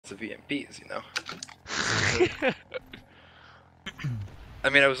lots of EMPs, you know? I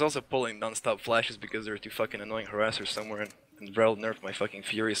mean, I was also pulling non-stop flashes because there are 2 fucking annoying harassers somewhere, and Rel nerfed my fucking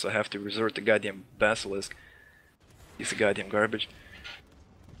Fury, so I have to resort to goddamn Basilisk. He's a goddamn garbage.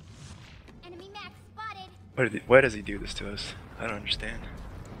 Enemy max spotted. Why does he do this to us? I don't understand.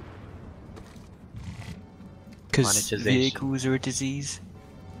 Because vehicles are a disease.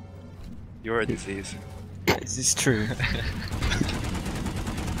 You're a disease. Is this true?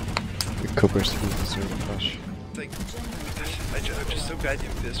 The Cobras will deserve a push. It's like, I'm just so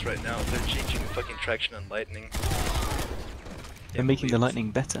goddamn pissed right now. They're changing fucking traction on lightning. They're making the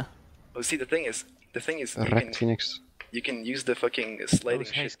lightning better. Oh, see, the thing is, Wrecked Phoenix. you can use the fucking sliding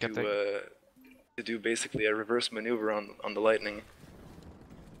shit to do basically a reverse maneuver on the lightning.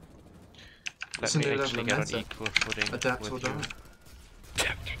 Let me actually get on equal footing adapt or with you.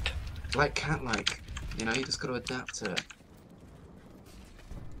 die. Like cat-like, you know, you just gotta adapt to it.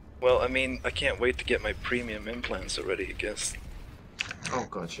 Well, I mean, I can't wait to get my premium implants already, I guess. Oh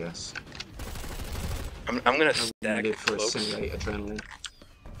god, yes. I'm gonna I stack live for a cloaks. simulate adrenaline.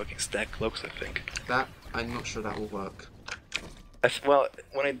 Fucking stack cloaks, I think. That, I'm not sure that will work. Well,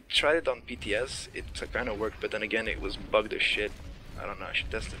 when I tried it on PTS, it kind of worked, but then again, it was bugged as shit. I don't know, I should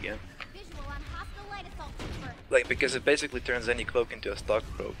test it again. Visual on hostile light assault trooper. Like, because it basically turns any cloak into a stock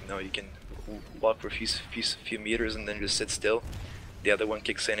cloak. You know, you can walk for a few meters and then just sit still. The other one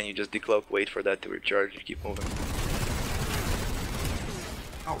kicks in and you just decloak, wait for that to recharge, you keep moving.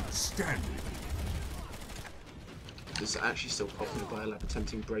 Outstanding. There's actually still popping by, like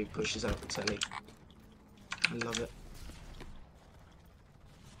attempting brave pushes out the telly. I love it.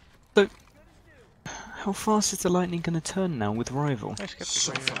 So, how fast is the lightning gonna turn now with Rival?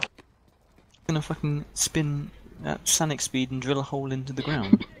 So far. Gonna fucking spin at Sonic speed and drill a hole into the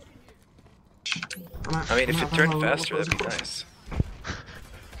ground. I mean, if it turned faster, that'd be nice.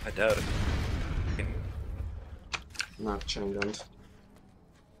 I doubt it. No, chain guns.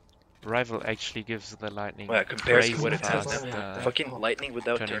 Rival actually gives the lightning. Well, compared to crazy what it has fast, now, fucking lightning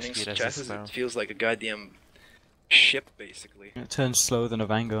without turning speed as chassis, well. it feels like a goddamn ship, basically. It turns slower than a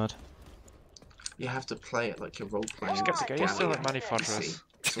Vanguard. You have to play it like you're role-playing. Skeptic, are you still at Money You Fortress? see,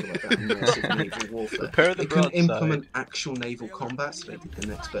 it's all about that immersive naval warfare. Prepare the You can broadside. implement actual naval combat, so they did the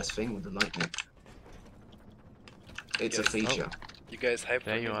next best thing with the lightning. It's a Yes. feature. You guys hyped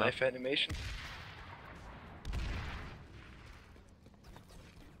There for you the are. knife animation?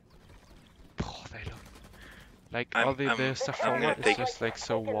 Oh, they look like I'm- all the I'm stuff gonna forward is take- just like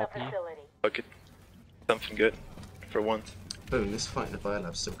so warpy. Fuck it. Something good. For once. Boom, this fight in the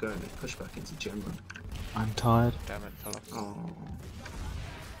Biolab's still going. They push back into Gem Run. I'm tired. Damn it, fell off. Oh.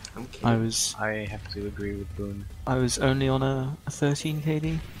 I'm kidding. I have to agree with Boone. I was only on a 13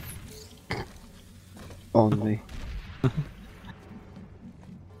 KD. Only.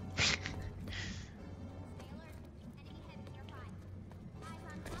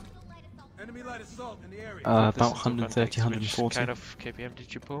 Enemy light assault in the area. Put this About into 130, context, 140. Which kind of KPM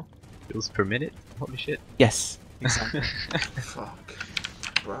did you pull? Kills per minute? Holy shit. Yes, exactly. Fuck.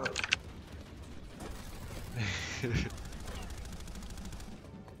 Bro.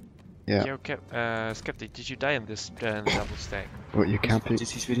 Yeah. Yo, Skeptic, did you die in this double stack? What, you can't be...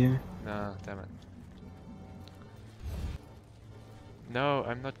 This video. No, damn it. No,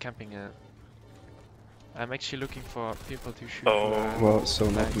 I'm not camping it. I'm actually looking for people to shoot. Oh. Well, so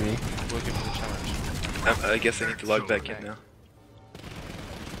not me. We'll give them a challenge. I guess I need to log back in now.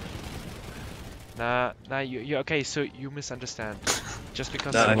 Nah, you okay, so you misunderstand. Just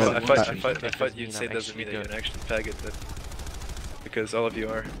because No, I someone thought wants to shoot you'd doesn't say I'm doesn't mean that you're actually an actual faggot, but because all of you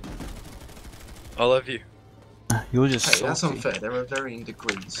are. All of you. You're just Hey, that's salty. unfair. There are varying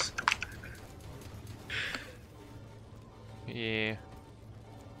degrees. good. Yeah.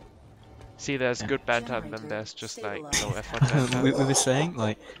 See, there's Yeah. good banter, and then there's just like low effort banter. we were saying,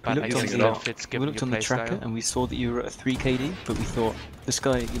 like, we But looked, I on think it all the, fits we given looked your on the play tracker style. and we saw that you were at 3 KD, but we thought, this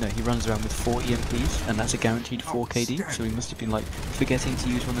guy, you know, he runs around with 4 EMPs, and that's a guaranteed 4 KD, so he must have been, like, forgetting to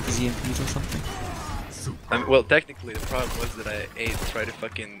use one of his EMPs or something. Well, technically, the problem was that I tried to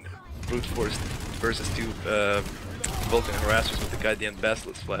fucking brute force versus 2 Vulcan harassers with the goddamn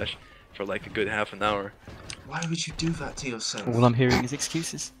Basilisk flash for like a good half an hour. Why would you do that to yourself? All I'm hearing is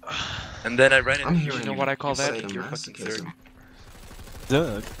excuses. And then I ran I'm into hearing You know what I call you that? say the You're fucking masochism.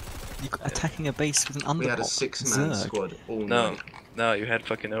 Zerg? You attacking a base with an underpop. We had a 6-man Zerg. squad all No, night. no, you had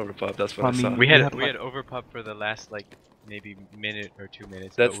fucking overpop. That's what I I, mean, saw. We You had had, we like- had overpop for the last like maybe minute or 2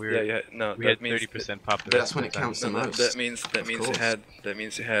 minutes, That's but we were, no. we that had means 30% pop. the That's rest when of it the time. counts No, the no, most. that means Of you course. had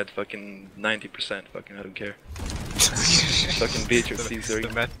fucking 90%. Fucking I don't care. Fucking Beatrix The Caesar.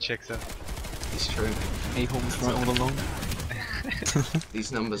 math checks out. It's true. A-hole was right all along.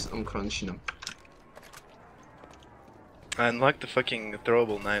 These numbers, I'm crunching them. I unlocked the fucking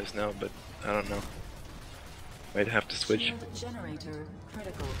throwable knives now, but I don't know. Might have to switch. Shield generator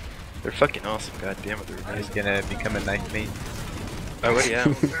critical. They're fucking awesome, god damn it, they're He's amazing. gonna become a knife main. I already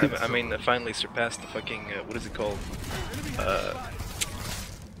am. I mean, I finally surpassed the fucking, what is it called?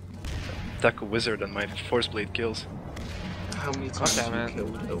 Taco Wizard on my Force Blade kills. How many times damn have it. you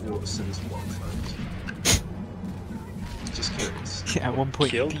killed at Watson's Wildfires? Just curious. Yeah, at one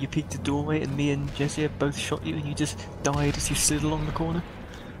point Killed? you peeked the doorway and me and Jessie both shot you and you just died as you stood along the corner.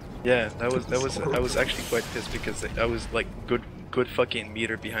 Yeah, I was actually quite pissed because I was like good fucking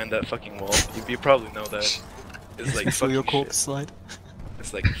meter behind that fucking wall. You probably know that. It's like I saw your fucking corpse shit. slide.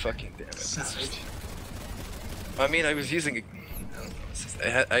 It's like fucking damn it. It's Savage. I mean, I was using.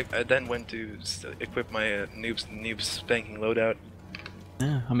 I then went to equip my noob's spanking loadout.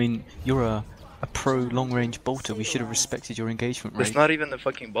 Yeah, I mean, you're a pro long-range bolter. We should have respected your engagement rate. It's not even the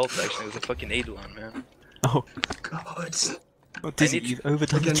fucking bolt actually. It was a fucking Eidolon, man. Oh, God. what is it? need You've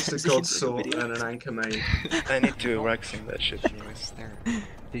overdone Against the a God transitions in the Sword video? and an Anchor main. I need to Araxing that shit anyways. There.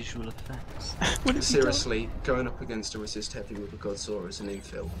 Visual effects. What have you done? Seriously, going up against a resist heavy with a God Sword as an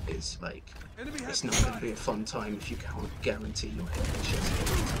infill is like, Enemy it's has not going to be a fun time if you can't guarantee your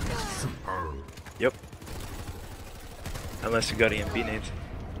hit. Yep. Unless you got EMP nades.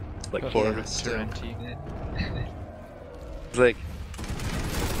 Like 400. Yeah, still. Guarantee. It's like...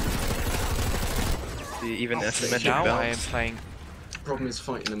 even asymmetric Now I am balance. playing. Problem is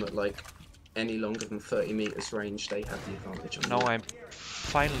fighting them at like any longer than 30 meters range, they have the advantage on Now you. I'm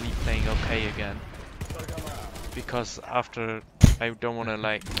finally playing okay again. Because after I don't wanna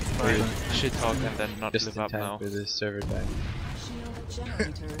like shit talk and then not Just live in up time now. for the server died. Shield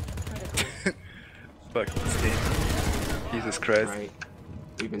generator critical. Fuck this game. Jesus Christ. Right.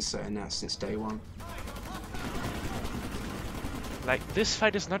 We've been saying that since day one. Like this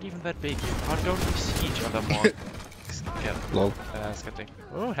fight is not even that big. How don't we see each other more? Yeah. Lol. Skeptic.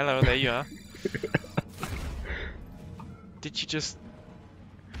 Oh, hello, there you are. Did you just...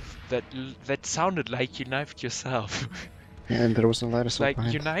 That sounded like you knifed yourself. Yeah, and there was a light assault Like,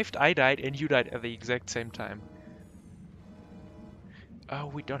 behind. you knifed, I died, and you died at the exact same time. Oh,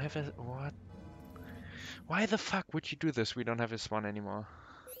 we don't have a... What? Why the fuck would you do this? We don't have a spawn anymore.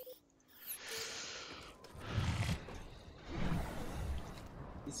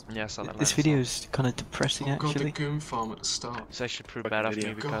 Yes, I'll This video is kind of depressing, Oh god, the actually. goon farm at the start. It's actually pretty Fucking bad of me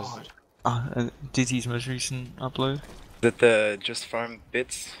video. because... God. Dizzy's most recent upload. That the just farm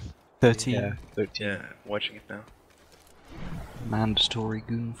bits? 13. Yeah, 13. Yeah, watching it now. Mandatory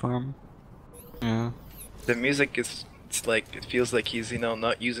goon farm. Yeah. The music is, it's like, it feels like he's, you know,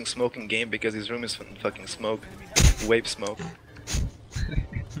 not using smoke in game because his room is full of fucking smoke. Vape smoke. I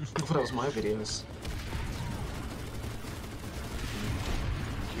thought that was my videos.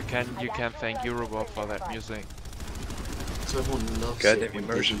 You can thank Eurobob for that music. So everyone loves Goddamn it when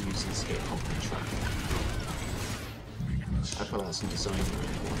immersion. Dizzy uses hip hop and trap. I put out some design and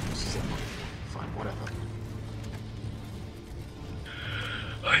everyone uses it. Fine, whatever.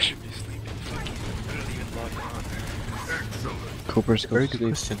 I should be sleeping. Fucking, I don't even log on. Coopers, go Very to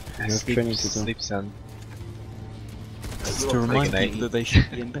good sleep. question. You have Sleep, training to do. sleep, son. Just You to are remind kinda- people that they should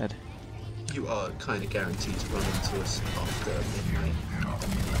be in bed. You are kind of guaranteed to run into us after midnight.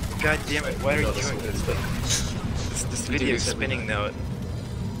 God damn it, why are you No, that's doing not this? good. Like, this We do video is this every spinning night. now.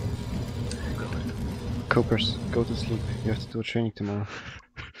 Oh god. Coopers, go to sleep. You have to do a training tomorrow.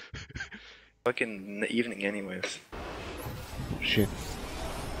 Fucking evening anyways. Shit.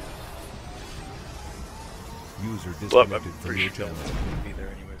 User Well, I'm disconnected from pretty your sure channel. it's gonna be there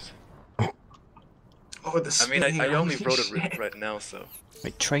anyways. Oh, the I mean, I spinning, only holy wrote it shit. right now, so...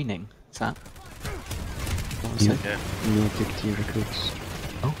 Wait, training? Is that? What was Yeah. it? Yeah. New Dicty recruits.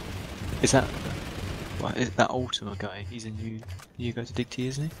 Is that... What, is that Ultima guy? He's a new guy to Dig T,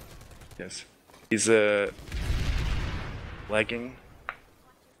 isn't he? Yes. He's, lagging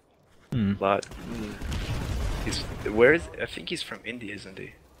Hmm. a lot. He's... Where is... I think he's from India, isn't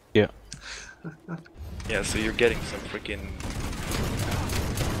he? Yeah. Yeah, so you're getting some freaking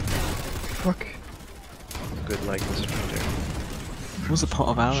Fuck. good like this right there. He was a part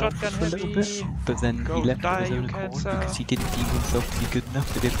of our Shotgun outfit for a little bit, heavy. but then Go he left die, of his you own accord cancer. because he didn't deem himself to be good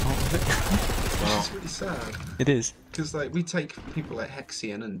enough to be a part of it. It's really sad. It is. Because like we take people like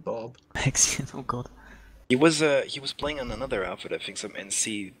Hexian and Bob. Hexian, oh god. He was playing on another outfit, I think some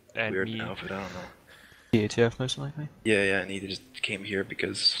NC And weird me. outfit, I don't know. DHF most likely. Yeah, and he just came here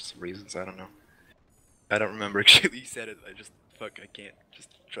because of reasons, I don't know. I don't remember actually he said it, I just, fuck, I can't just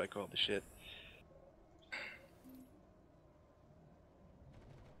track all the shit.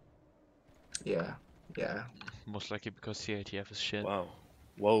 Yeah. Yeah. Most likely because CATF is shit. Wow.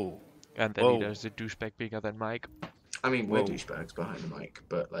 Whoa. And the Whoa. leader is a douchebag bigger than Mike. I mean, we're Whoa. douchebags behind the mic,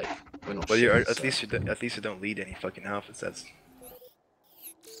 but like, we're not But shit. you're, at so- least you don't lead any fucking outfits. That's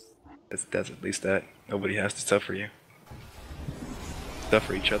at least that. Nobody has to suffer you.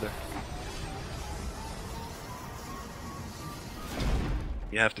 Suffer each other.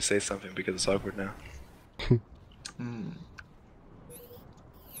 You have to say something because it's awkward now. Hmm.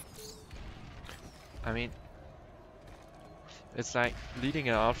 I mean, it's like leading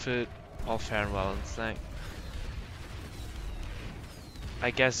an outfit, all fair and well. It's like,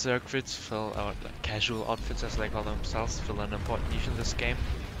 I guess circuits fill out like casual outfits, as they call themselves, fill an important niche in this game.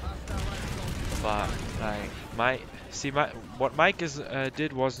 But like what Mike did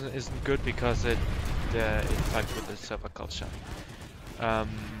isn't good because it fucked with the server culture.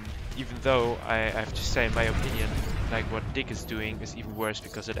 Even though I have to say, in my opinion, like what Dick is doing is even worse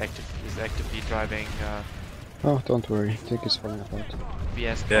because it is actively driving Oh, don't worry, Dick is falling apart.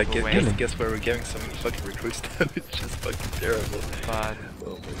 BS Yeah, overweight. guess where we're getting so many fucking recruits now. It's just fucking terrible. But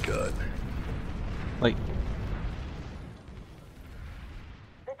Oh my god. Like,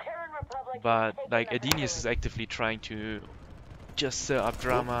 like Adenius is actively trying to just stir up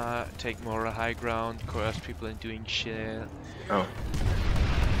drama, take more high ground, coerce people into doing shit. Oh.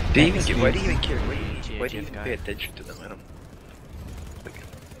 Do you even Honestly, why do you even care? Why do you THF even guy. pay attention to them? I don't.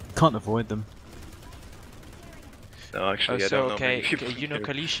 can't avoid them. No, actually, I So don't know okay, many people. you know who-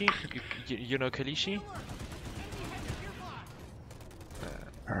 Kalishi? You know Kalishi?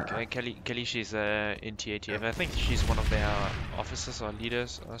 Okay, Kalishi is in TATF. I think she's one of their officers or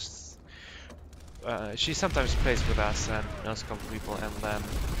leaders. She sometimes plays with us and knows a couple people, and then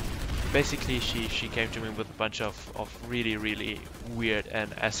basically she came to me with a bunch of really weird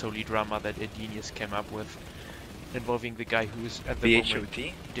and assholey drama that Adenius came up with, involving the guy who's at the moment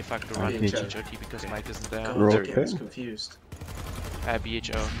BHOT? de facto Oh, running BHO. BHOT because Mike isn't there. God, Role I was play? confused.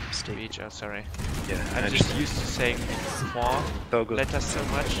 BHO, sorry. Yeah, I'm just used to saying more so good. letters so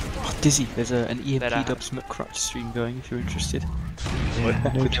much. Oh, Dizzy, there's an That I EMP have. Dubsmith crutch stream going if you're interested.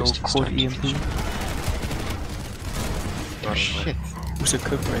 Yeah, no With the old just quad started. EMP. Oh, shit. Also,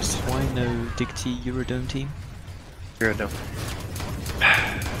 Cobra, why no Dig T Eurodome team? Here, no.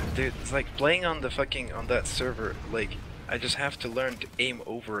 Dude, it's like playing on the fucking on that server. Like, I just have to learn to aim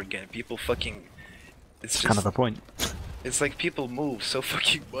over again. People fucking. It's just Kind of the point. it's like people move so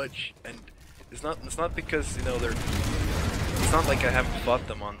fucking much, and it's not because you know they're. It's not like I haven't fought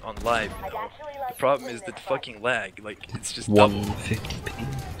them on live. You know? The problem is the fucking lag. Like it's just double. 150p.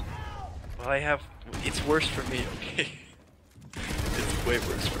 Well, I have. It's worse for me. Okay. It's way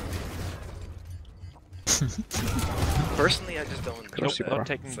worse for me. Personally, I just don't. Course you that. are. Not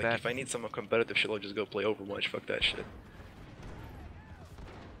taking It's like that. if I need some competitive shit, I'll just go play Overwatch. Fuck that shit.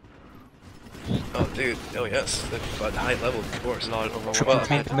 Oh, dude. Oh, yes. But high level, of course. Lol, Overwatch. Triple Well,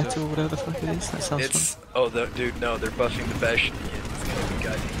 Paint Metal, whatever the fuck it is, that sounds It's dude, no, they're buffing the Bastion again. It's gonna be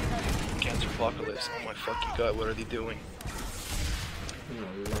goddamn Cancer Apocalypse. Oh my fucking god, what are they doing?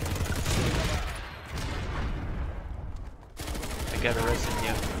 I get a res in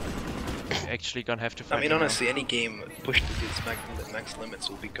here. Actually gonna have to fight I mean, him now. honestly, any game pushed to its max limits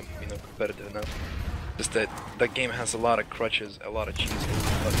will become, competitive enough. Just that game has a lot of crutches, a lot of cheese,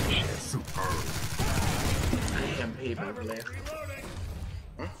 fucking shit. EMP Beverly.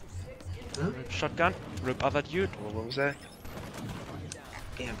 Shotgun, rip other dude. What was that?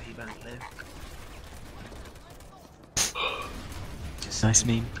 EMP Beverly. nice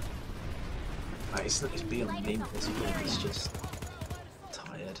meme. It's beyond meme, it's just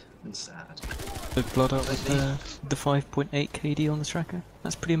tired and sad. The blood up with the 5.8 KD on the tracker.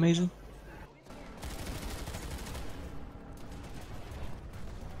 That's pretty amazing.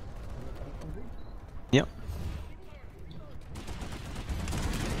 Yep.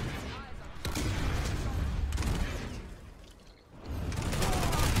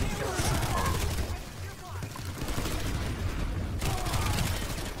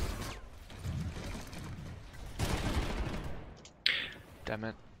 Damn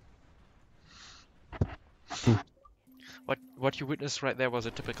it. What you witnessed right there was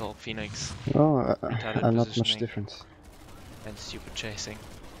a typical Phoenix Oh, Retarded not much positioning. difference. and stupid chasing.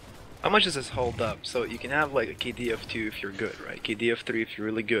 How much does this hold up? So you can have like a KD of 2 if you're good, right? KD of 3 if you're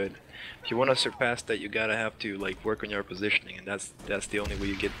really good. If you want to surpass that, you gotta have to like work on your positioning, and that's the only way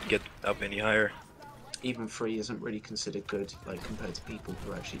you get up any higher. Even 3 isn't really considered good, like compared to people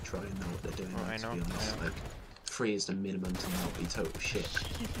who actually try and know what they're doing. Oh, I to know, be honest, I know. like 3 is the minimum to not be total shit.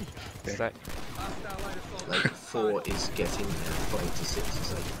 It's like, Like 4 is getting there, 5 to 6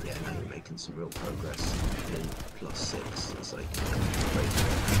 is like, yeah, now you're making some real progress. And then +6 is like, great.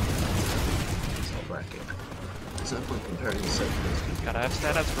 It's not bracket. There's no point comparing yourself to those people. Gotta have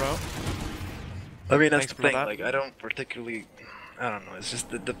stand-ups, bro. I mean, that's Thanks the for thing. that. Like, I don't particularly. I don't know. It's just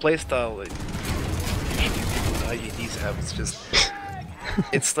the playstyle. Like, usually people with IEDs have. It's just.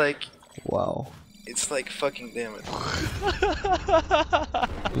 It's like. Wow. It's like fucking damn it.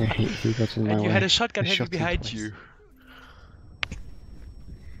 Yeah, he got in my And way. you had a shotgun I heavy shot him behind twice. you.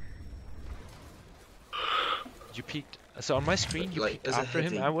 You peeked. So on my screen, you Like, peeked as a after him.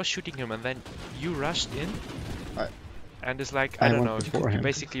 heavy- I was shooting him, and then you rushed in. I- And it's like I I don't went know. before You him.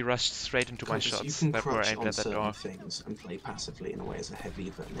 basically rushed straight into my Because you shots can that were crouch aimed on at that certain door. things and play passively in a way as a heavy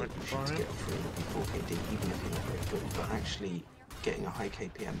that Went enables you for to it. get a 3 4 KD even if you're not very good. But actually getting a high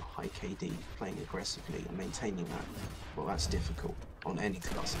KPM, high KD, playing aggressively and maintaining that, well, that's difficult. On any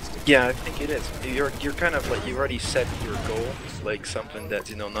class it's difficult. Yeah, I think it is. You're kind of like you already set your goal, like something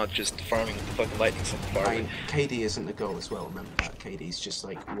that's not just farming the fucking lightning so far. I mean, KD isn't the goal as well, remember that. KD is just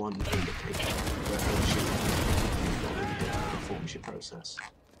like one indication where actually you've got really good informs your process.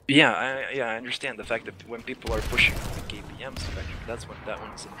 Yeah, I understand the fact that when people are pushing the KPM spectrum, that's when that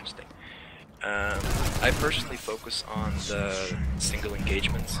one's interesting. I personally focus on the single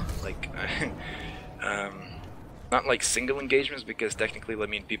engagements, like, not like single engagements because technically, I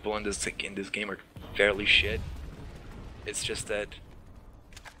mean, people in this game are fairly shit. It's just that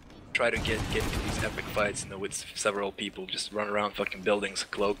try to get into these epic fights, with several people, just run around fucking buildings,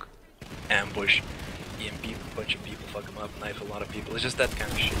 cloak, ambush, EMP a bunch of people, fuck them up, knife a lot of people. It's just that kind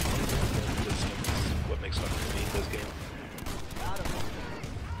of shit. That's what makes fun for me in this game.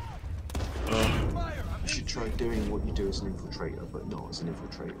 You should try doing what you do as an infiltrator, but not as an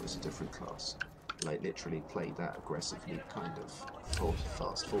infiltrator, as a different class. Like, literally play that aggressively, kind of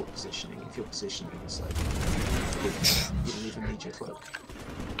fast forward positioning. If your positioning is like, you don't even need your cloak.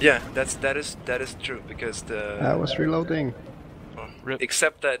 Yeah, that is true because I was reloading. Rip.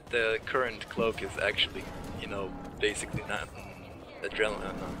 except that the current cloak is actually, basically not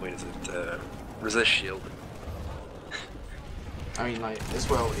adrenaline. No, wait, is it resist shield? I mean, like, as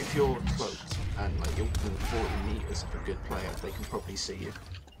well, if you're cloaked and like you're within 40 meters of a good player, they can probably see you.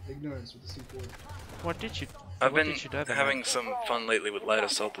 What did you? I've what been did you do having some fun lately with light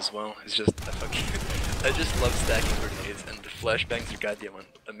assault as well. It's just I just love stacking grenades, and the flashbangs are goddamn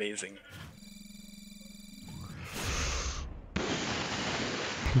amazing.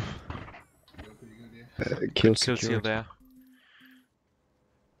 Kill Kill seal secured. there.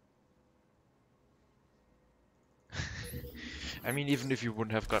 I mean, even if you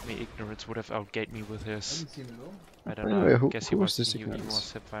wouldn't have got me, Ignorance would have outgated me with his. I don't Anyway, know. who- Guess who he was was this he was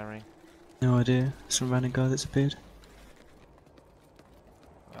Ignorance? hip firing. No idea. Some random guy that's appeared.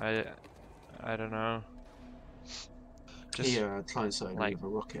 I don't know. Just He client-sided like, with a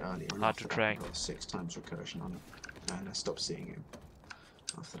rocket earlier, and hard after to that track. I got 6 times recursion on him, and I stopped seeing him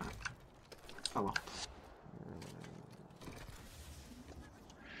after that. Oh well.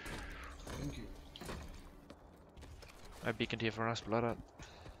 I beaconed here for us, blood out.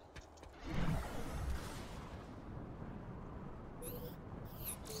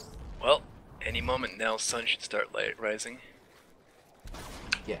 Well, any moment now, sun should start rising.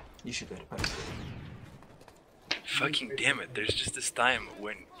 Yeah, you should go to post. Fucking damn it! There's just this time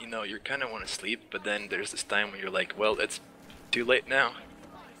when you kind of want to sleep, but then there's this time when you're like, well, it's too late now.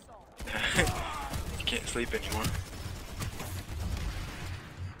 You can't sleep anymore.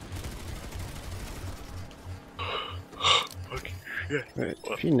 Okay. Yeah. Wait,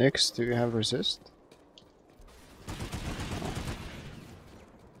 Phoenix, do you have resist?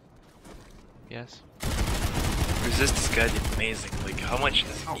 Yes. Resist is goddamn amazing. Like, how much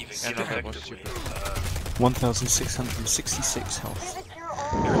does it even I give know that was effectively? stupid. 1,666 health.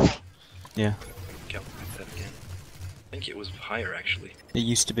 Yeah, Calculate that again. I think it was higher actually. it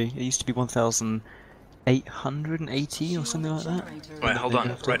used to be. It used to be 1,880 or something like that. Right, hold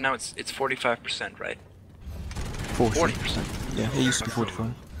on. After- Right now it's 45%, right? 40%. Yeah, it used to be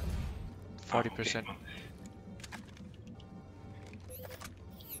 45. 40%.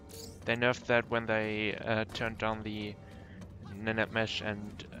 They nerfed that when they turned down the Nanette Mesh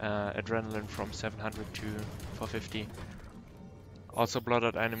and Adrenaline from 700 to 450. Also,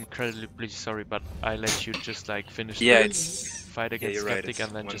 Blooded, I'm incredibly sorry, but I let you just like finish Yeah, the it's fight yeah, against you're right. Skeptic It's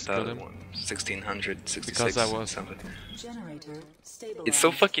and then just kill him. 1666 Because I was- something. Generator stabilized. It's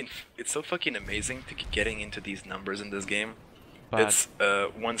so fucking amazing to keep getting into these numbers in this game. But It's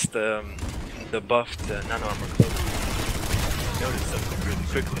once the buffed nano armor cloak. Notice something really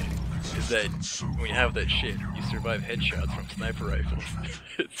quickly is that when you have that shit, you survive headshots from sniper rifles.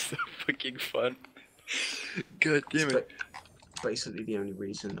 It's so fucking fun. God damn it. Basically, the only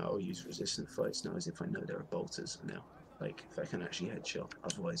reason I'll use resistant fights now is if I know there are bolters now. Like if I can actually headshot.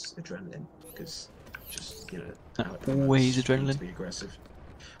 Otherwise, adrenaline, because just Always to adrenaline. be aggressive.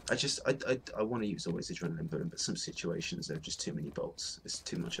 I want to use always adrenaline, but some situations there are just too many bolts. It's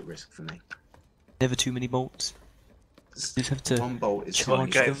too much at risk for me. Never too many bolts. You just have to one bolt is charge Well, fine.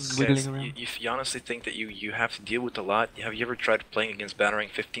 them, guys, wiggling guys, around. if you honestly think that you have to deal with a lot, have you ever tried playing against battering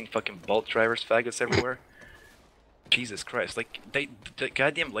 15 fucking bolt drivers, faggots everywhere? Jesus Christ, like, the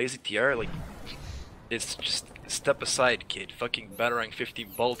goddamn lazy TR, like, it's just, step aside, kid, fucking battering 50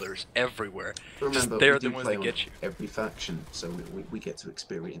 bolters everywhere. Remember, Just, they're we the do ones play that on get you. every faction, so we get to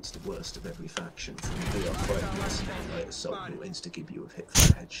experience the worst of every faction. From BR5 Light Assault, who insta-give you with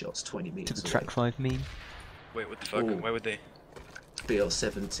hit-fire headshots 20 To meters the away. track 5 meme. Wait, what the fuck, Ooh. why would they?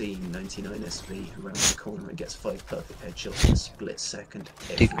 BR17 99 SV, who rounds the corner and gets 5 perfect headshots in a split second.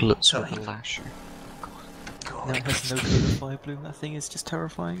 Diglets with a time. lasher. Now it has no clear fire bloom, that thing is just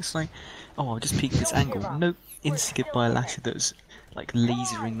terrifying. It's like, oh, I'll just peek this angle. Nope, instigate by a lasher that's like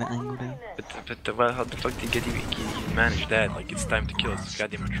lasering that angle down. But well, how the fuck do you manage that? Like, it's time to kill, it's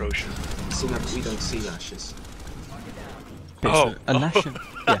goddamn atrocious. See, no, we don't see lashes. Okay, Oh. so a lasher,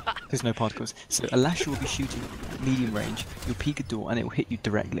 yeah, there's no particles. So a lasher will be shooting at medium range, you'll peek a door and it will hit you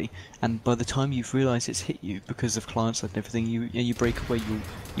directly, and by the time you've realised it's hit you, because of client side and everything, you break away,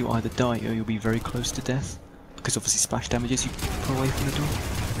 you'll either die or you'll be very close to death. Because obviously splash damages you pull away from the door.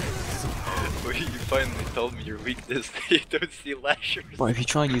 Well, you finally told me your weakness, you don't see lashers. Well, if you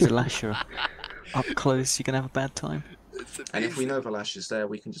try and use a lasher up close, you're gonna have a bad time. It's amazing. And if we know the lashes there,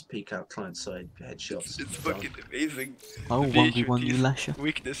 we can just peek out client side headshots. It's fucking amazing. Oh, The 1v1 you BHOT's lasher.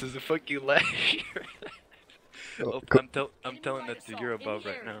 weakness is a fucking lasher. Oh, I'm telling that to Eurobab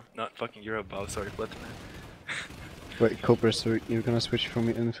right now. Not fucking Eurobab, sorry, Bloodman. Wait, Cobra, so you're gonna switch from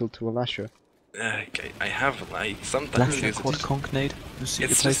your infield to a lasher? Okay, I have like sometimes Lasher use it. quad conk nade. You'll see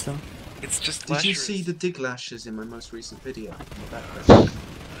your It's just- playstyle. It's just Did you lashers. see the dig lashes in my most recent video? In the background?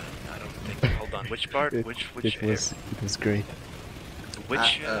 I don't think. Hold on. Which part? It, which it was great.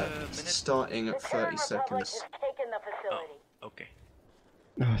 which minute? Starting at 30 seconds. Oh, okay.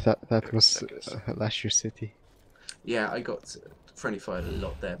 Oh, that 30 was seconds. Lasher City. Yeah, I got friendly fired a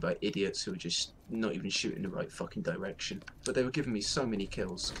lot there by idiots who were just not even shooting the right fucking direction. But they were giving me so many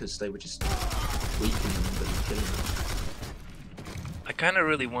kills because they were just weakening them but killing them. I kind of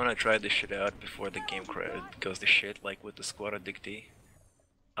really want to try this shit out before the game goes to shit, like with the squad of Dicty.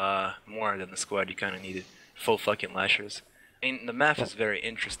 More than the squad, you kind of needed full fucking lashers. I mean, the map is very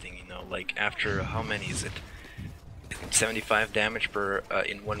interesting, you know, like after, how many is it? 75 damage per,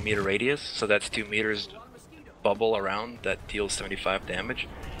 in 1 meter radius, so that's 2 meters bubble around that deals 75 damage.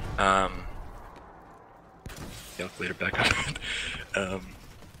 Calculator back up.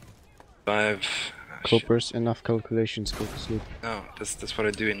 5... shit. Cobras, enough calculations, go to sleep. No, that's what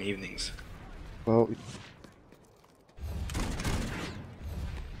I do in the evenings. Well,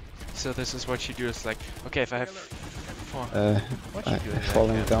 So this is what you do. Is like, okay, if I have 4, what you do?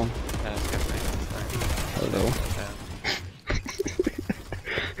 falling down. Hello.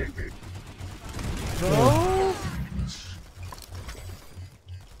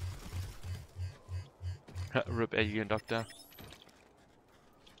 Rip Alien Doctor.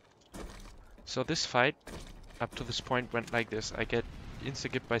 So this fight, up to this point, went like this. I get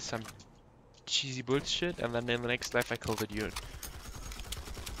insta-gipped by some cheesy bullshit, and then in the next life I kill the dude.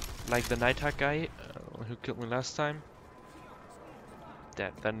 Like the Nighthawk guy, who killed me last time.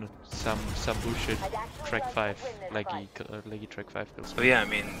 Dead. Then some bullshit track 5, leggy track 5 kills But me. yeah, I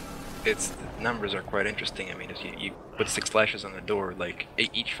mean, its numbers are quite interesting. I mean, if you put 6 flashes on the door, like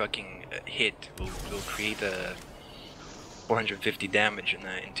each fucking hit will create a 450 damage in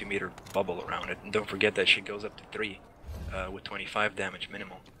a 2 meter bubble around it. And don't forget that shit goes up to 3 with 25 damage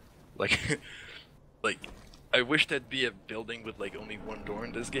minimal. Like, I wish that'd be a building with like only 1 door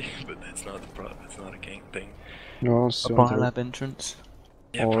in this game, but that's not the problem. It's not a game thing. No, A also the, biolab entrance.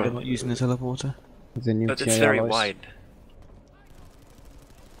 Yeah, Or- They're probably. not using the teleporter. the new But it's TI very alloys. wide.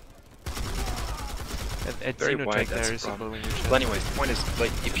 At Very Xenotech wide, that's there the is a problem. building which Well, anyways, the point is,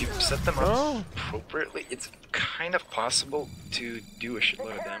 like, if you set them up Oh. appropriately, it's kind of possible to do a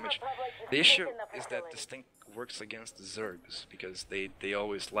shitload of damage. The issue is that this thing works against the Zergs, because they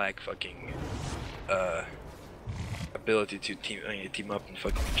always lack fucking ability to team up and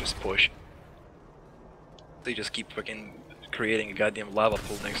fucking just push. They just keep fucking creating a goddamn lava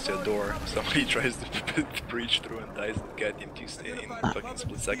pool next to a door. Somebody tries to breach through and dies in goddamn in a fucking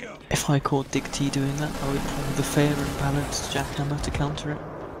split second. If I caught Dig T doing that, I would pull the fair and balanced jackhammer to counter it.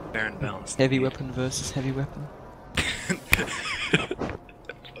 Fair and balanced. Heavy indeed. weapon versus heavy weapon.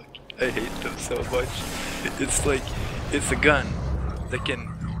 I hate them so much. It's like, it's a gun that can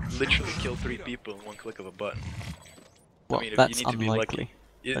literally kill 3 people in 1 click of a button. Well, I mean, that's you need to be unlikely.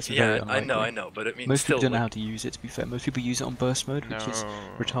 lucky. That's Yeah, very I unlikely. know, but I mean, Most still, people don't know like, how to use it, to be fair. Most people use it on burst mode, which is No.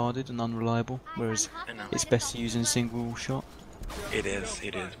 retarded and unreliable, whereas I know. it's best to use in single shot. It is.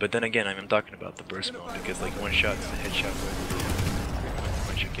 But then again, I'm talking about the burst mode because like one shot is a headshot.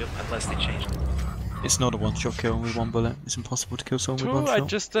 One shot kill, unless they change it. It's not a one-shot kill with one bullet. It's impossible to kill someone with Two? one I shot.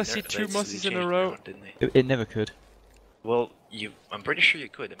 just see two They Mosses in a changed row. now, didn't they? It never could. Well, I'm pretty sure you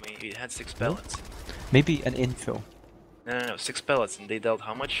could. I mean, it had 6 No? pellets. Maybe an infill. No, 6 pellets, and they dealt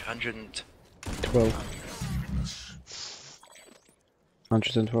how much? 100 12.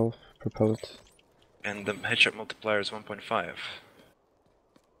 112 per pellet. and the headshot multiplier is 1.5.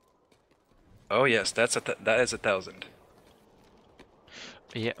 Oh yes, that is 1,000.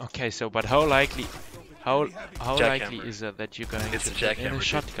 Yeah. Okay. So, but how likely? How likely Jackhammer. is it that you're going It's to a get in jackhammer. a dude.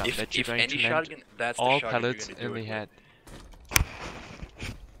 shotgun that you're If going any to land shotgun, that's the all shotgun you're pellets gonna in do the it head?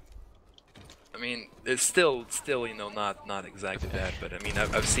 I mean, it's still, you know, not exactly bad, but I mean,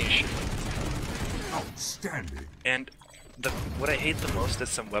 I've seen shit. Outstanding. And what I hate the most is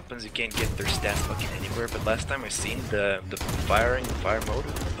some weapons you can't get their stats fucking anywhere. But last time I seen the fire mode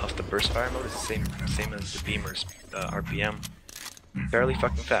of the burst fire mode is the same as the beamer's RPM, fairly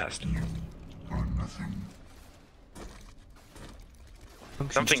fucking fast.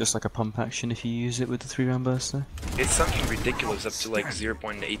 Functions Something- just like a pump action if you use it with the 3-round burster. It's something ridiculous, up to like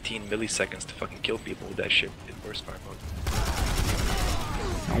 0.18 milliseconds to fucking kill people with that shit in burst fire mode.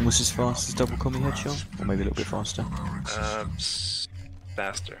 Almost as fast as double combi headshot, or maybe a little bit faster.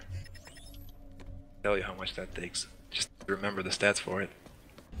 Faster. Tell you how much that takes. Just remember the stats for it.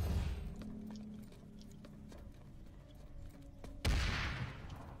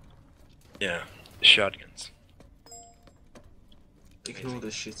 Yeah, the shotguns. Ignore the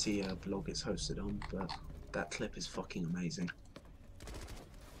shitty blog it's hosted on, but that clip is fucking amazing.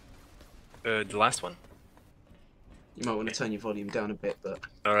 The last one? You might want to turn your volume down a bit, but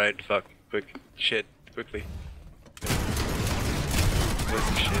Alright, fuck. Quick. Shit. Quickly. What's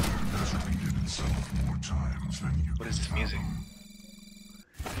this shit? What is this music?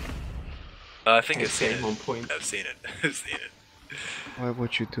 I think I've seen it. on point. I've seen it. I've seen it. Why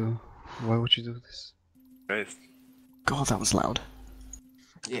would you do this? Christ. God, that was loud.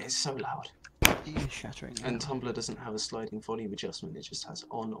 Yeah, it's so loud. Shattering. And Tumblr doesn't have a sliding volume adjustment, it just has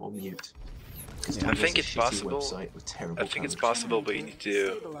on or mute. I think it's possible. Website with terrible I think it's coverage. possible, but you need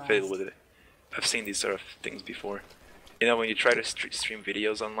to fiddle with it. I've seen these sort of things before. You know, when you try to stream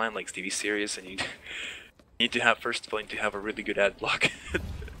videos online, like TV series, and you need to have, first of all, you need to have a really good ad block.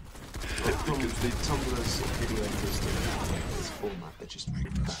 Tumblr's video system has this format that just pretty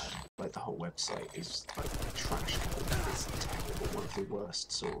bad. Like the whole website is like trash code. It's terrible. One of the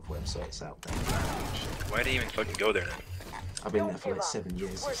worst sort of websites out there. Why do you even fucking go there then? I've been there for like 7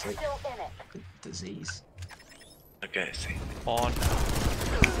 years. It's like a disease. Okay, I see. On.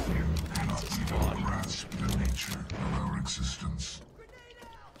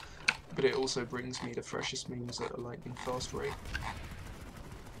 But it also brings me the freshest memes at a lightning fast rate.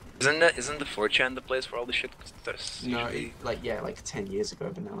 Isn't the 4chan the place where all the shit starts? No, usually? like 10 years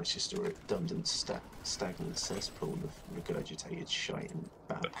ago, but now it's just a redundant, stagnant cesspool of regurgitated shite and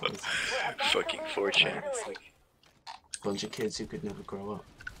bad politics. Fucking 4chan. It's like... Bunch of kids who could never grow up.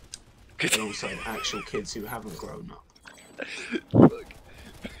 And also actual kids who haven't grown up. Fuck.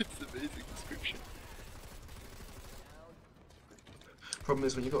 It's an amazing description. Problem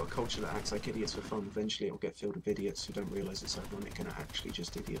is, when you've got a culture that acts like idiots for fun, eventually it'll get filled with idiots who don't realise it's ironic and are actually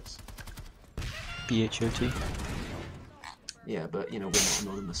just idiots. BHOT. Yeah, but you know, we're not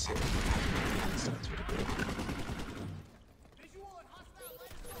anonymous, so that's really good.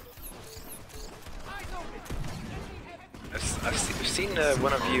 I've seen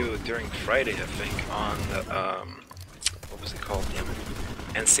one of you during Friday, I think, on what was it called? Damn it.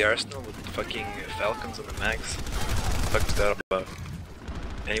 NC Arsenal with fucking Falcons on the mags. What was that about?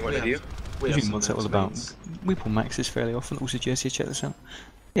 Any one of you? We Usually what's that all about? We pull maxes fairly often. Also, Jesse, check this out.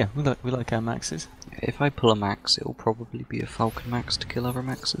 Yeah, we like our maxes. If I pull a max, it'll probably be a Falcon max to kill other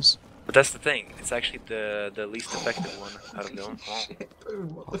maxes. But that's the thing. It's actually the least effective one out of them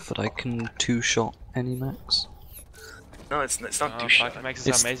all. But I can two-shot any max. No, it's not too shot. Falcon Max is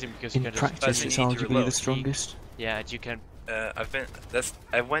It's- amazing because you In can practice, you it's need to arguably reload. the strongest. yeah, and you can.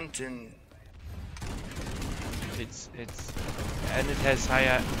 I went in. It's and it has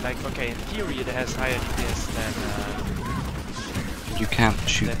higher, like, okay, in theory it has higher DPS than You can't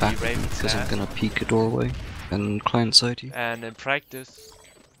shoot Then back the Ravens because I'm have- gonna peek a doorway and client side you. and in practice,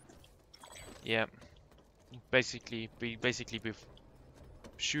 yeah, basically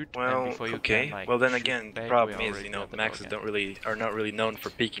shoot and Well, before you okay. can, like, well, then shoot again, the back, problem we is, already you know, got the maxes ball are not really known for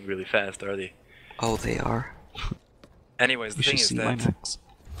peaking really fast, are they? Oh, they are. Anyways, the You should thing is see my that max.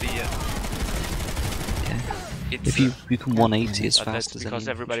 the it's If you can 180 as But fast that's as because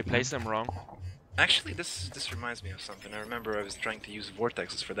any everybody infantry plays them wrong. actually this reminds me of something. I remember I was trying to use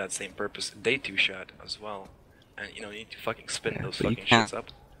vortexes for that same purpose. They two-shot as well, and you know you need to fucking spin Yeah, those but you fucking can't- shits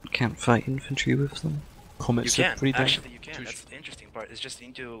up. can't fight infantry with them. Comets You are can pretty damn. actually you can. That's the interesting part. It's just you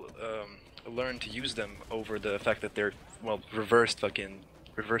need to learn to use them over the fact that they're reversed.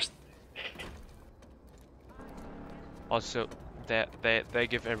 Also, they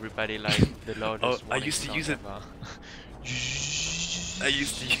give everybody like the loudest Oh, I warning used to sound use it. ever. I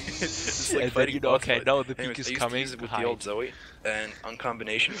used to use it's like And then fighting you know, boss okay, fight. now the peak Anyways, is I used coming, to use it with the hide. old Zoe, and on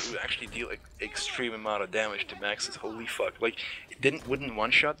combination it would actually deal like extreme amount of damage to maxes. Holy fuck! Like it wouldn't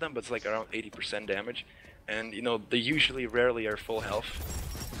one shot them, but it's like around 80% damage, and you know they usually rarely are full health,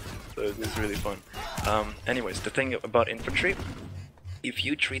 so it was really fun. Anyways, the thing about infantry, if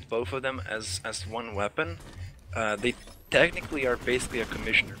you treat both of them as one weapon, they technically are basically a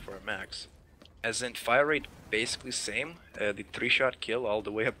commissioner for a max. As in fire rate basically same, the 3-shot kill all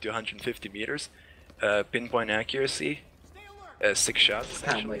the way up to 150 meters, pinpoint accuracy, 6 shots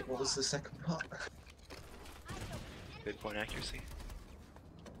essentially. Wait, what was the second part? Pinpoint accuracy.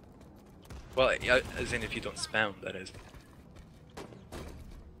 Well, yeah, as in if you don't spam, that is.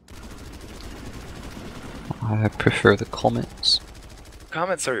 I prefer the comets.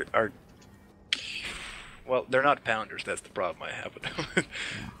 Comets are well, they're not pounders. That's the problem I have with them.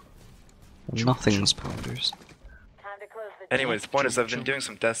 Nothing's pounders. Anyways, the point is I've been doing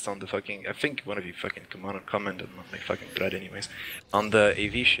some tests on the fucking, I think one of you fucking commented on my fucking thread anyways, on the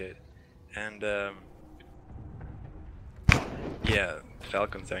AV shit, and yeah,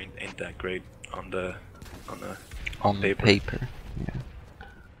 Falcons ain't that great on paper. Yeah.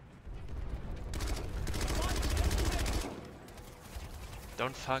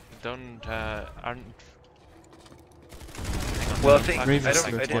 Aren't. Well, I think I Ravens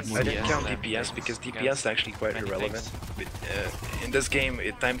didn't count DPS DPS because DPS is actually quite many irrelevant. But, in this game,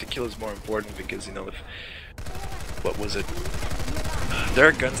 time to kill is more important because you know if what was it? There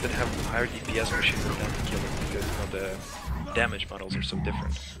are guns that have higher DPS machine for time to kill it because you know the damage models are so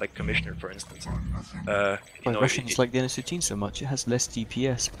different. Like Commissioner, for instance. Why You know, Russians like the NS-15 so much? It has less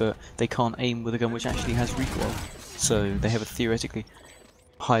DPS, but they can't aim with a gun which actually has recoil. So they have a theoretically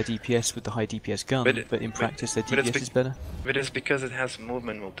higher DPS with the high DPS gun, but in practice their DPS is better. But it's because it has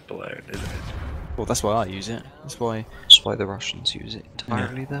movement multiplier, isn't it? Well, that's why I use it. That's why the Russians use it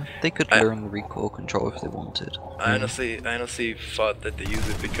entirely there. They could learn the recoil control if they wanted. I honestly thought that they use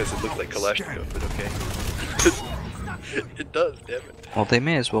it because it looked like Kalashnikov, but okay. It does, damn it. Well, they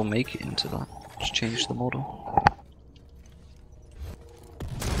may as well make it into that. Just change the model.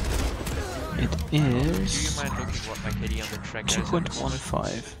 it Do you is mind looking what my KD on the track is? at the moment?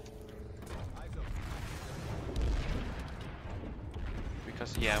 2.15.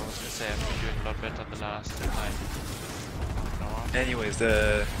 Because yeah, I was gonna say I've been doing a lot better the last time. Anyways,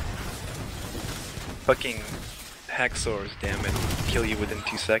 the fucking hacksaws, damn it, kill you within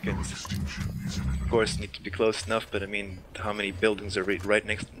 2 seconds. Of course, need to be close enough, but I mean, how many buildings are right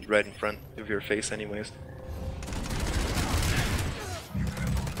in front of your face, anyways?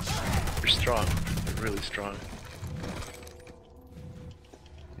 They're strong. They're really strong.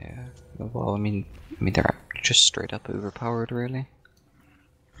 Yeah. Well, I mean they're just straight up overpowered, really.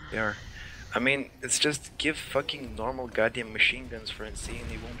 They are. I mean, it's just give fucking normal goddamn machine guns for NC and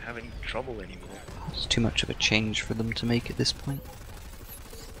they won't have any trouble anymore. It's too much of a change for them to make at this point.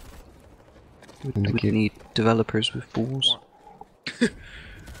 We need developers with balls.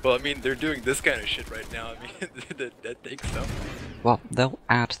 Well, I mean, they're doing this kind of shit right now. I mean, that takes some. Well, they'll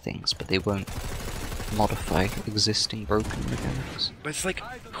add things, but they won't modify existing broken mechanics. But it's like,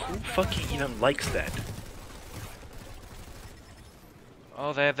 who fucking even likes that?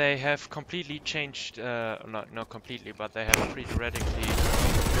 Oh, they have completely changed, not completely, but they have pretty radically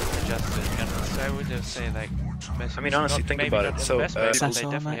adjusted guns. So I would just say like, I mean, honestly, think about it. So, they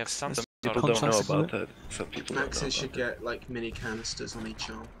definitely have Max, some people don't know about that. Some people don't know Maxes should about that. get like mini canisters on each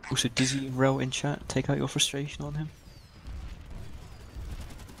arm. Also, Dizzy and Rel in chat, take out your frustration on him.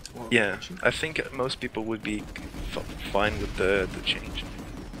 What, Yeah, actually? I think most people would be fine with the change.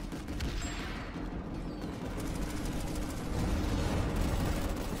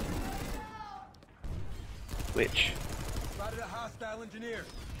 Which?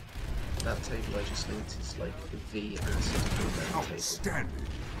 That table I just linked is like the acid table.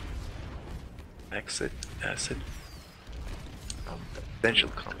 Acid. Essential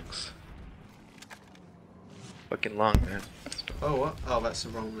comics. Fucking long, man. Oh, what? Oh, that's the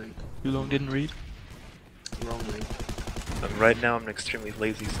wrong link. Too long didn't read? Wrong link. Right now I'm extremely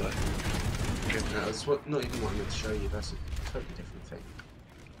lazy, so That's what, not even what I meant to show you, that's a totally different thing.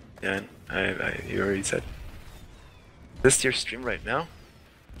 Yeah, you already said. Is this your stream right now?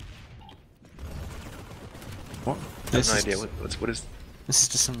 What? I have no idea. What is? This is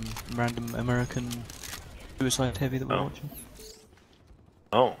just some random American suicide heavy that we're Oh. watching.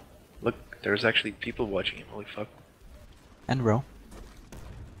 Oh, look, there's actually people watching him. Holy fuck. And Rel.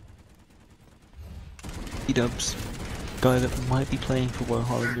 E-dubs. Guy that might be playing for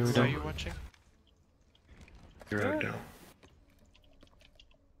Wohal and Who are Eurodome. you watching? Eurodome.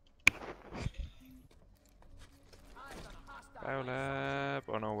 Biolab.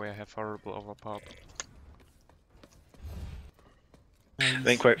 Oh no, we have horrible overpop. I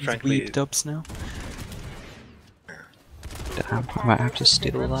mean, quite frankly, Weeb dubs now. Damn, I might have to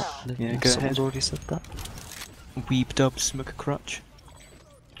steal that. Yeah, go Someone's ahead. already said that. Weeb dubs, Muka Crutch.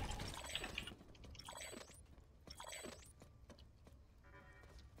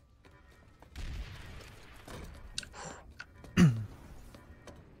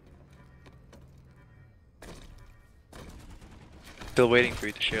 still waiting for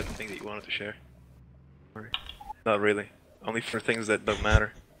you to share the thing that you wanted to share. Not really. Only for things that don't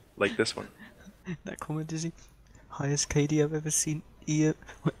matter, like this one. That comment is he? Highest KD I've ever seen.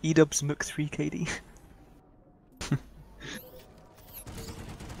 E-dubs Muk 3 KD.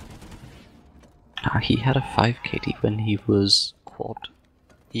 He had a 5 KD when he was quad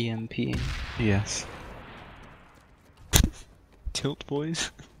EMPing. Yes. Tilt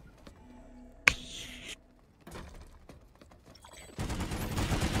boys.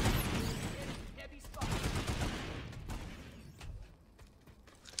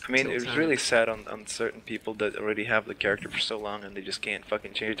 I mean, it was really sad on certain people that already have the character for so long and they just can't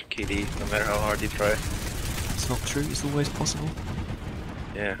fucking change their KD no matter how hard they try. It's not true, it's always possible.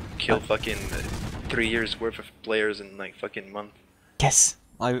 Yeah, kill fucking 3 years worth of players in like fucking month. Yes!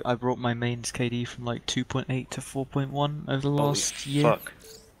 I brought my mains KD from like 2.8 to 4.1 over the last year. Fuck.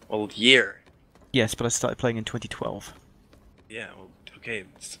 Well, year. Yes, but I started playing in 2012. Yeah, well, okay,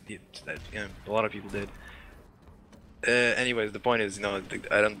 a lot of people did. Anyways, the point is, you know,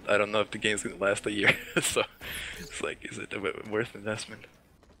 I don't know if the game's gonna last a year, so it's like, is it a worth investment?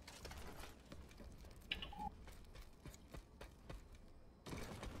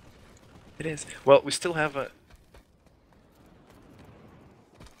 It is. Well, we still have a.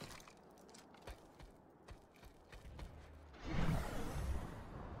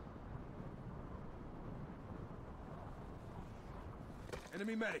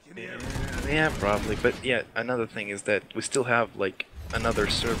 Enemy medic in the area. Yeah, probably. But yeah, another thing is that we still have like another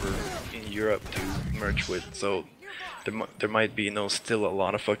server in Europe to merge with, so there might be, you know, still a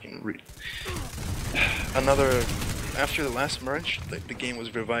lot of fucking another. After the last merge, the game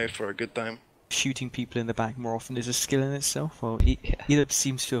was revived for a good time. Shooting people in the back more often is a skill in itself. Well, Elip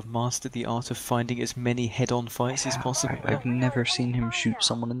seems to have mastered the art of finding as many head-on fights as possible. I've never seen him shoot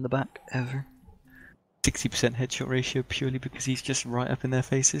someone in the back, ever. 60% headshot ratio purely because he's just right up in their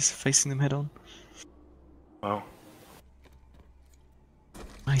faces, facing them head-on. Wow.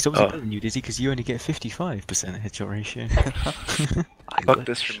 He's obviously better than you, did he? Because you only get 55% headshot ratio. Fuck,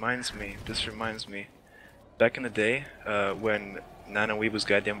 this reminds me. Back in the day, when NanoWeeb was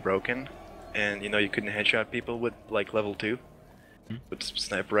goddamn broken, and you know you couldn't headshot people with like level 2 with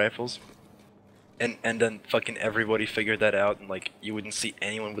sniper rifles, and then fucking everybody figured that out, and like you wouldn't see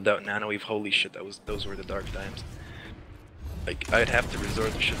anyone without NanoWeeb. Holy shit, those were the dark times. Like I'd have to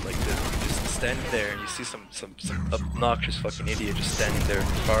resort to shit like this, just standing there and you see some obnoxious fucking idiot just standing there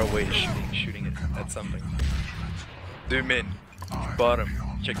far away shooting it at something. Zoom in, bottom,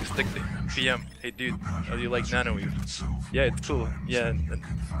 check the stick thing. PM, hey dude, how do you like NanoWeave? Yeah, it's cool. Yeah,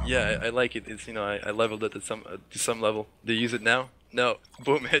 yeah, I like it. It's, you know, I leveled it at some level. Do you use it now? No.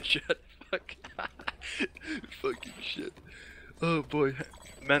 Boom, headshot. Fuck. Fucking shit. Oh boy,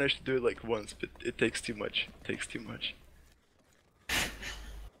 managed to do it like once, but it takes too much. It takes too much.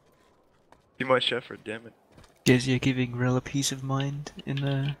 Too much effort, damn it. Guess you're giving Rel a peace of mind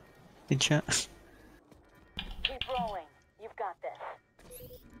in chat. Keep rolling. You've got this.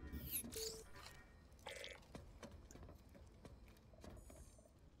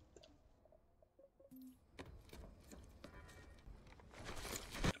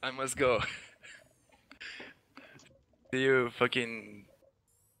 I must go. Do you fucking...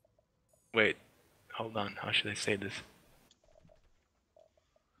 Wait, hold on, how should I say this?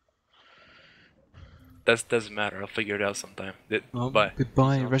 That doesn't matter, I'll figure it out sometime. Bye.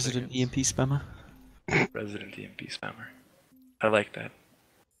 Goodbye, Sounds resident like EMP spammer. Resident EMP spammer. I like that.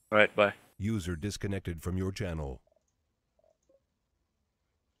 Alright, bye. User disconnected from your channel.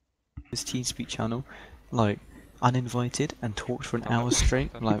 This TeamSpeak channel, like, uninvited and talked for an hour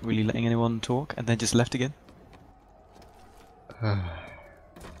straight, like really letting anyone talk, and then just left again?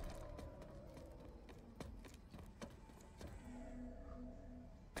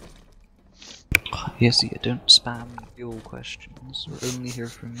 Yes, yeah, don't spam real questions. We're only here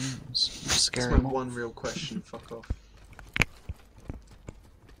for memes. You scare That's my them off. one real question. Fuck off.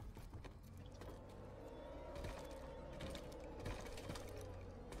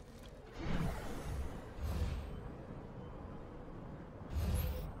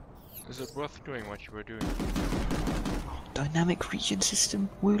 Is it worth doing what you were doing? Dynamic region system,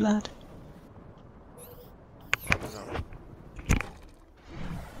 woo lad. No.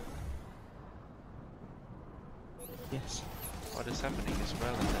 Yes. What is happening as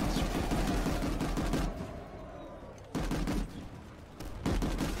well in that stream?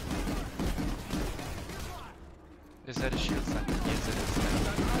 Is that a shield sniper? Yes, it is.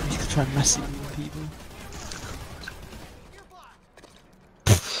 We should try massively people.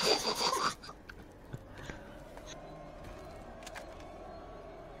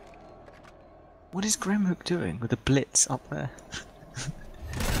 What is Grimhook doing with the blitz up there?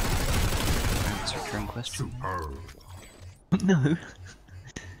 Answer your own question. No.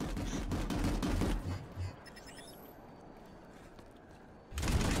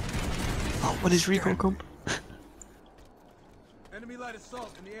 Oh, what is recall comp? Enemy light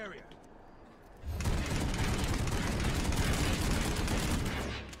assault in the area.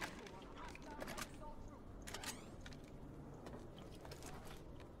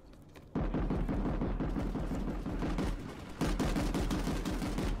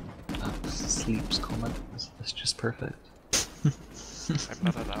 Sleep's comment. That's just perfect. I've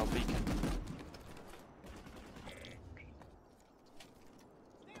got an owl beacon.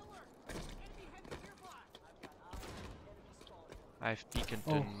 I've beaconed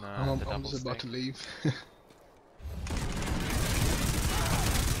in the double I'm just about stack. to leave.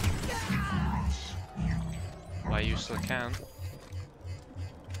 Why you still can?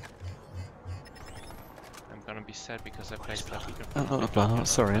 I'm gonna be sad because I placed that beacon. Oh,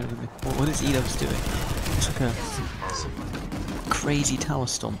 sorry. What is Edo's doing? It's like a crazy tower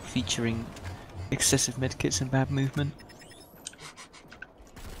stomp featuring excessive medkits and bad movement.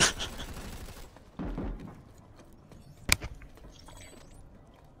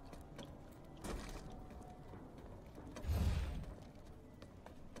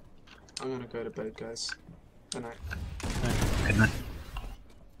 I'm gonna go to bed, guys. Good night. Good night.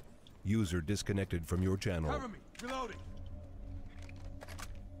 User disconnected from your channel. Cover me. Reloading.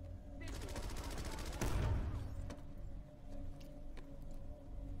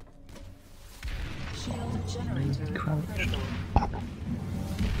 Shield generator. Crouched.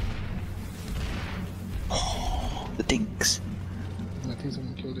 The dinks. I think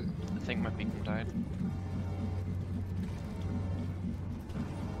someone killed it. I think my beacon died.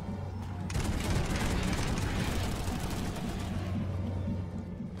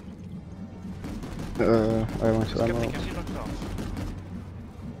 I want to Just ammo. get me locked off.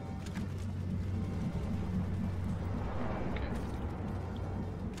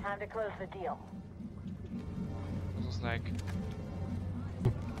 Okay. Time to close the deal. This is like...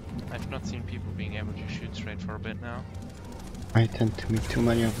 I've not seen people being able to shoot straight for a bit now. I tend to meet too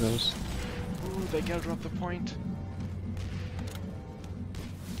many of those. Ooh, they gotta drop the point.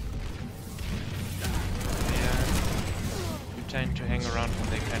 Yeah. You tend to hang around when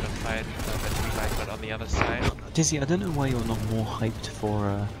they kind of fight that we like, but on the other side. Dizzy, I don't know why you're not more hyped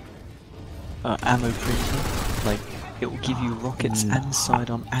for ammo printer. Like, it will give you rockets and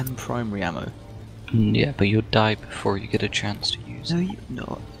side-on and primary ammo. Yeah, but you'll die before you get a chance to use it.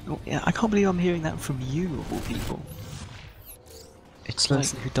 No, yeah, I can't believe I'm hearing that from you, of all people. It's The like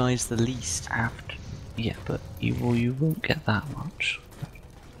person who dies the least. after. Yeah, but you won't get that much.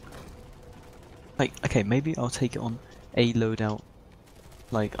 Like, okay, maybe I'll take it on a loadout.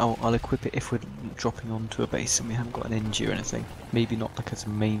 Like, I'll equip it if we're dropping onto a base and we haven't got an NG or anything. Maybe not like as a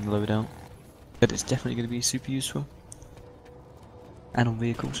main loadout, but it's definitely going to be super useful. And on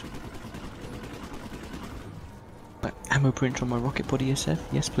vehicles. Like, ammo print on my rocket body SF?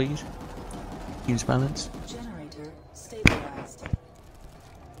 Yes, please. Use balance. Generator stabilized.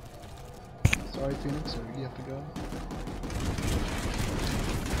 Sorry, Phoenix, I really have to go.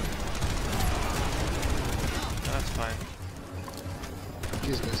 No, that's fine.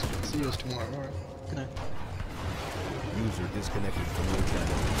 Cheers, guys. See you guys tomorrow, alright? Good night. User disconnected from your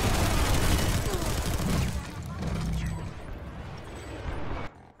channel.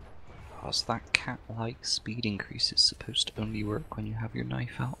 How's that cat-like speed increase is supposed to only work when you have your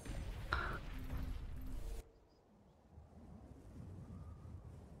knife out?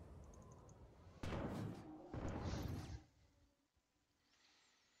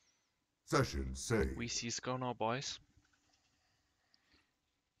 Session saved. We see Sco now, boys.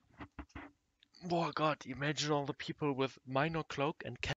 Oh god, imagine all the people with minor cloak and